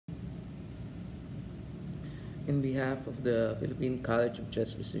In behalf of the Philippine College of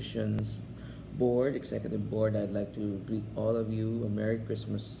Chess Physicians Board, Executive Board, I'd like to greet all of you a Merry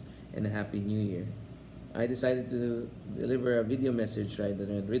Christmas and a Happy New Year. I decided to deliver a video message rather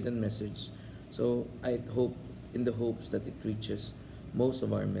than a written message, so I hope, in the hopes that it reaches most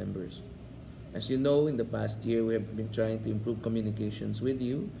of our members. As you know, in the past year, we have been trying to improve communications with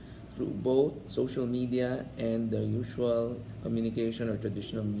you through both social media and the usual communication or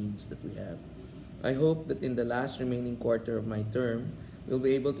traditional means that we have. I hope that in the last remaining quarter of my term, we'll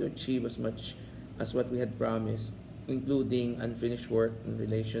be able to achieve as much as what we had promised, including unfinished work in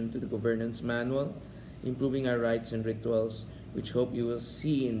relation to the governance manual, improving our rites and rituals, which hope you will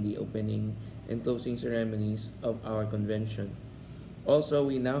see in the opening and closing ceremonies of our convention. Also,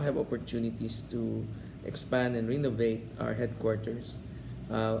 we now have opportunities to expand and renovate our headquarters.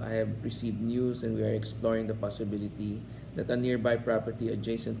 I have received news and we are exploring the possibility that a nearby property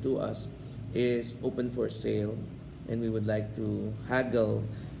adjacent to us is open for sale, and we would like to haggle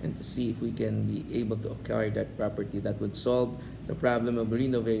and to see if we can be able to acquire that property that would solve the problem of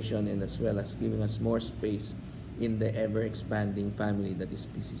renovation and as well as giving us more space in the ever expanding family that is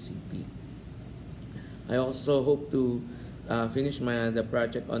PCCP. I also hope to finish the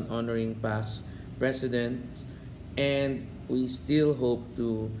project on honoring past presidents, and we still hope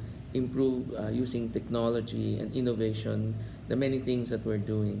to improve using technology and innovation the many things that we're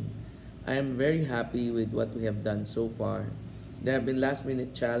doing. I am very happy with what we have done so far. There have been last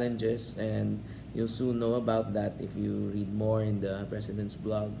minute challenges, and you'll soon know about that if you read more in the President's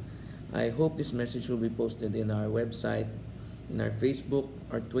blog. I hope this message will be posted in our website, in our Facebook,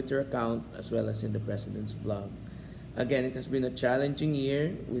 our Twitter account, as well as in the President's blog. Again, it has been a challenging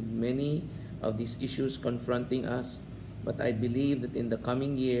year with many of these issues confronting us, but I believe that in the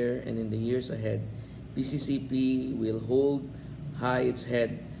coming year and in the years ahead, PCCP will hold high its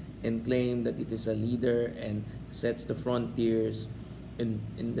head and claim that it is a leader and sets the frontiers in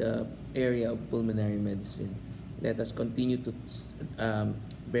the area of pulmonary medicine. Let us continue to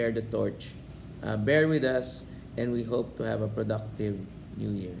bear the torch. Bear with us, and we hope to have a productive new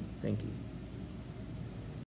year. Thank you.